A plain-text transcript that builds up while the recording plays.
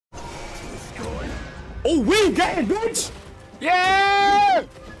Oh, we got it, bitch! Yeah!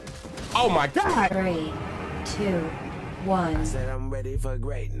 Oh my God! 3, 2, 1. I said I'm ready for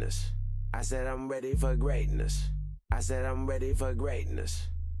greatness. I said I'm ready for greatness. I said I'm ready for greatness.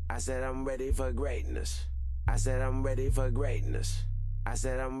 I said I'm ready for greatness. I said I'm ready for greatness. I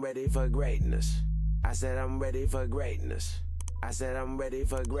said I'm ready for greatness. I said I'm ready for greatness. I said I'm ready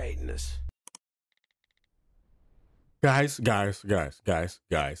for greatness. Guys.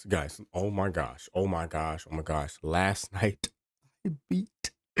 Oh my gosh. Last night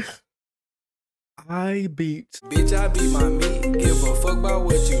I beat Bitch, I beat my meat. Give a fuck about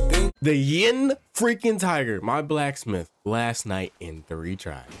what you think. the yin freaking tiger, my blacksmith, last night in 3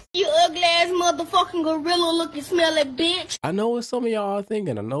 tries. You ugly ass motherfucking gorilla looking smelly bitch. I know what some of y'all are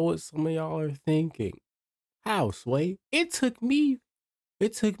thinking. How, Sway? It took me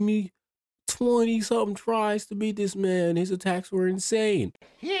 20-something tries to beat this man. His attacks were insane.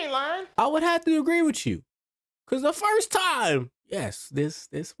 He ain't lying. I would have to agree with you. Because the first time, yes, this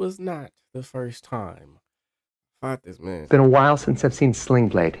was not the first time I fought this man. It's been a while since I've seen Sling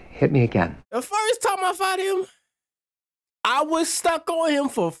Blade. Hit me again. The first time I fought him, I was stuck on him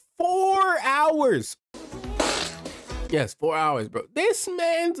for 4 hours. Yes, 4 hours, bro. This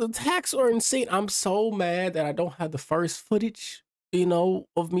man's attacks are insane. I'm so mad that I don't have the first footage, you know,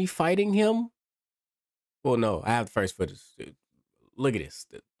 of me fighting him. Well, no, I have the first footage. Dude. Look at this.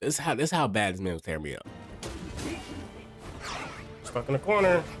 This is how bad this man was tearing me up. Stuck in the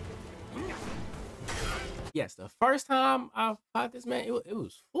corner. Yes, the first time I fought this man, it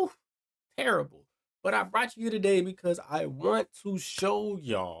was terrible. But I brought you here today because I want to show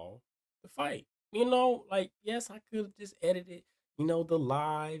y'all the fight. You know, like, yes, I could have just edited, you know, the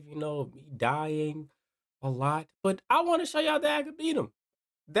live, you know, me dying a lot. But I want to show y'all that I could beat him.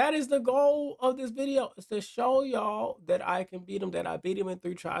 That is the goal of this video, is to show y'all that I can beat him, that I beat him in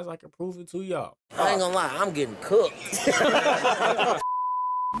 3 tries. I can prove it to y'all. I ain't gonna lie, I'm getting cooked.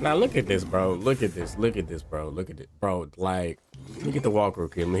 Now look at this, bro. Look at this, bro. Look at it, bro. Like, look at the walk real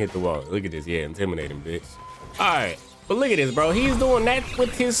quick. Let me hit the wall. Look at this. Yeah, intimidate him, bitch. All right, but look at this, bro. He's doing that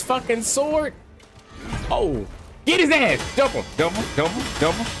with his fucking sword. Oh, get his ass. Jump him.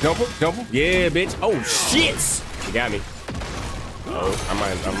 Yeah, bitch. Oh, shit. You got me. Oh, I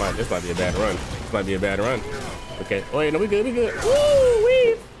might. This might be a bad run. Okay. Oh, wait, no, we good. Woo,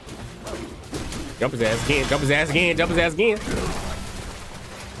 wee. Jump his ass again.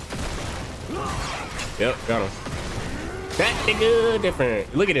 Yep, got him. That nigga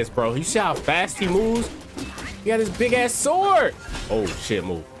different. Look at this, bro. You see how fast he moves? He got this big ass sword. Oh, shit,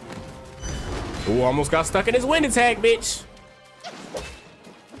 move. Ooh, almost got stuck in his wind attack, bitch.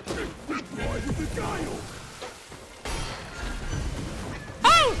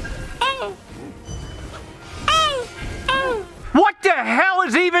 What the hell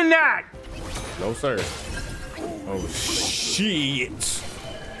is even that? No, sir. Oh, shit.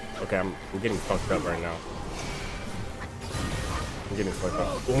 Okay, I'm getting fucked up right now.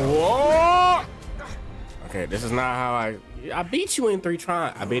 Whoa! Okay, this is not how I beat you in 3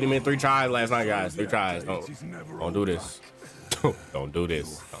 tries. I beat him in 3 tries last night, guys. 3 tries. Don't do this. Don't do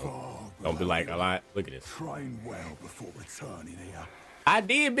this. Don't be like a lot. Look at this. Train well before returning here. I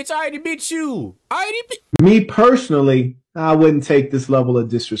did, bitch. I already beat you. Me personally, I wouldn't take this level of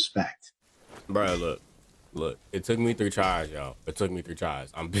disrespect. Bro, look. It took me 3 tries, y'all. It took me 3 tries.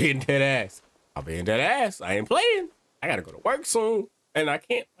 I'm being dead ass. I ain't playing. I gotta go to work soon, and I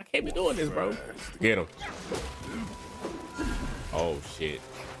can't be doing this, bro. Get him. Oh shit.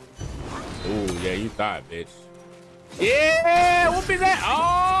 Ooh, yeah, you thought, bitch. Yeah, whoop his ass.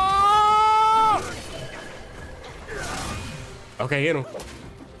 Oh. Okay, hit him.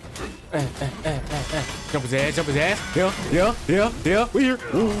 Jump his ass. Yeah. We here.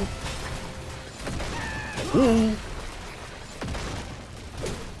 Ooh.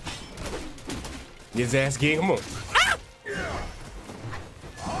 Get his ass again. Come on. Ah!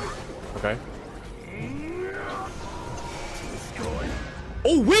 Okay.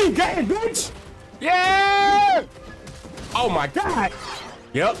 Oh, we got it, bitch. Yeah. Oh my God.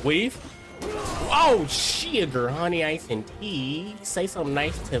 Yep, weave. Oh, sugar, honey, ice, and tea. Say something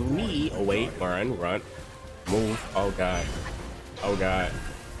nice to me. Oh, wait, run. Move. Oh, God.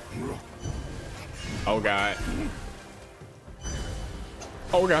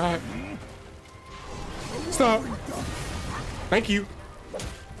 Stop. Thank you.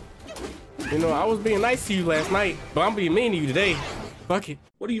 You know, I was being nice to you last night, but I'm being mean to you today. Fuck it.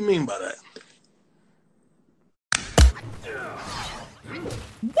 What do you mean by that?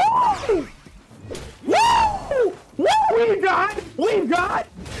 Woo! We've got.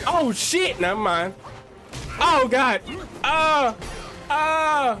 Oh shit! Never mind. Oh God.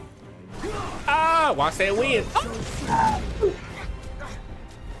 Watch that win.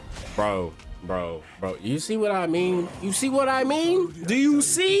 Bro. You see what I mean? You see what I mean? Do you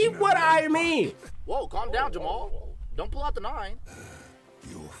see what I mean? Whoa, calm down, Jamal. Don't pull out the 9.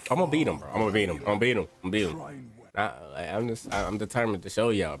 I'm gonna beat him, bro. I'm gonna beat him. I'm determined to show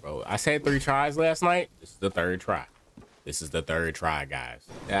y'all, bro. I said 3 tries last night. This is the 3rd try. This is the 3rd try, guys.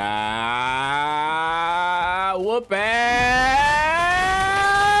 Whoop it!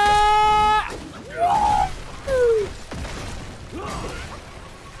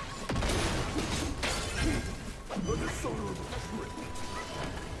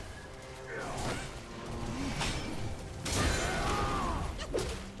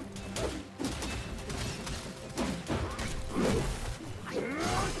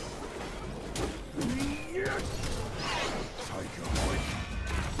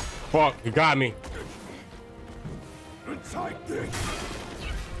 Fuck, he got me.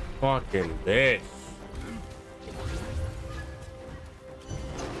 Fucking bitch.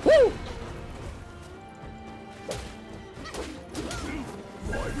 Woo!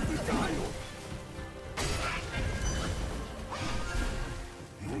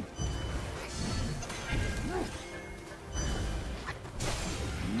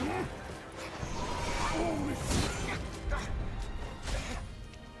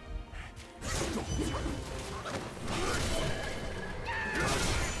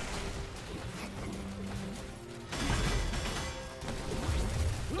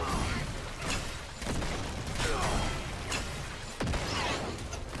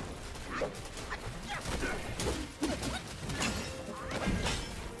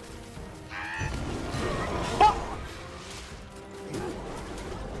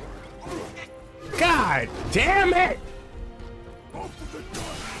 God damn it!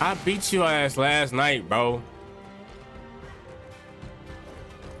 I beat your ass last night, bro.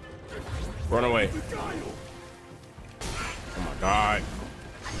 Run away. Oh my God.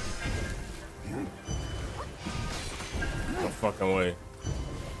 No fucking way.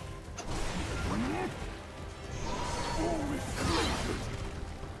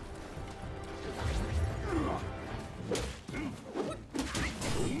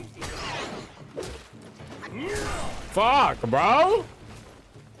 Fuck, bro.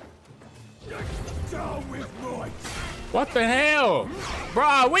 What the hell?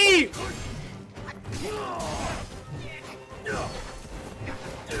 Bro, we...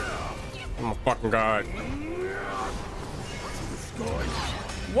 Oh my fucking God.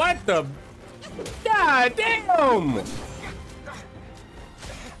 What the... God damn!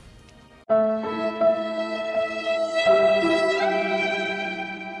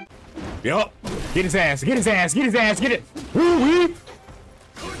 Yup. Get his ass, get his ass, get his ass, get it. Woo-wee.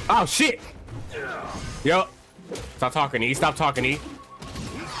 Oh, shit. Yup. Stop talking, E. Stop talking, E.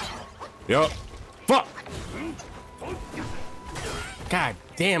 Yup. Fuck. God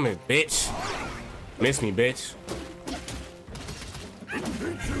damn it, bitch. Miss me, bitch.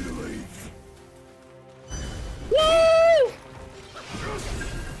 Woo!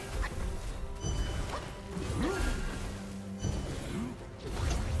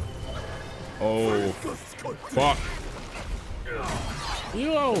 Oh, fuck.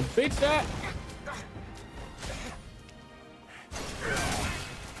 You old bitch that.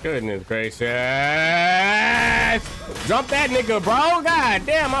 Goodness gracious. Jump that nigga, bro. God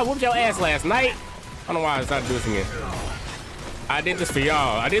damn, I whooped your ass last night. I don't know why I decided to do this again. I did this for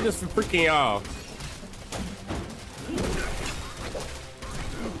y'all. I did this for freaking y'all.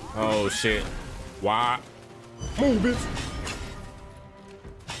 Oh, shit. Why? Move, bitch.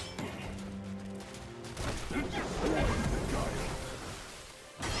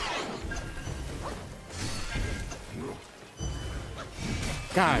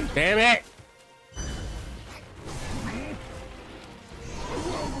 God damn it!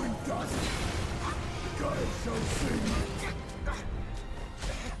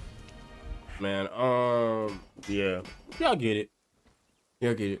 Man, yeah. Y'all get it.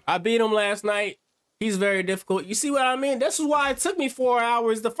 Y'all get it. I beat him last night. He's very difficult. You see what I mean? This is why it took me 4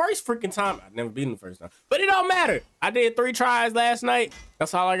 hours the first freaking time. I never beat him the first time. But it don't matter. I did 3 tries last night.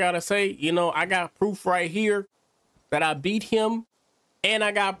 That's all I gotta say. You know, I got proof right here that I beat him. And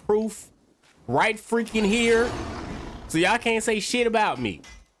I got proof right freaking here. So y'all can't say shit about me.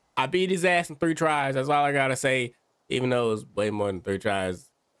 I beat his ass in 3 tries. That's all I gotta say. Even though it was way more than 3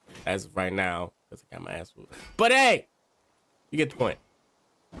 tries as of right now. Because I got my ass whooped. But hey, you get the point.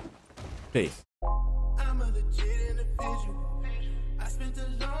 Peace. I'm a legit individual. I spent a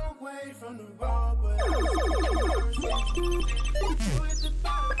long way from the raw, but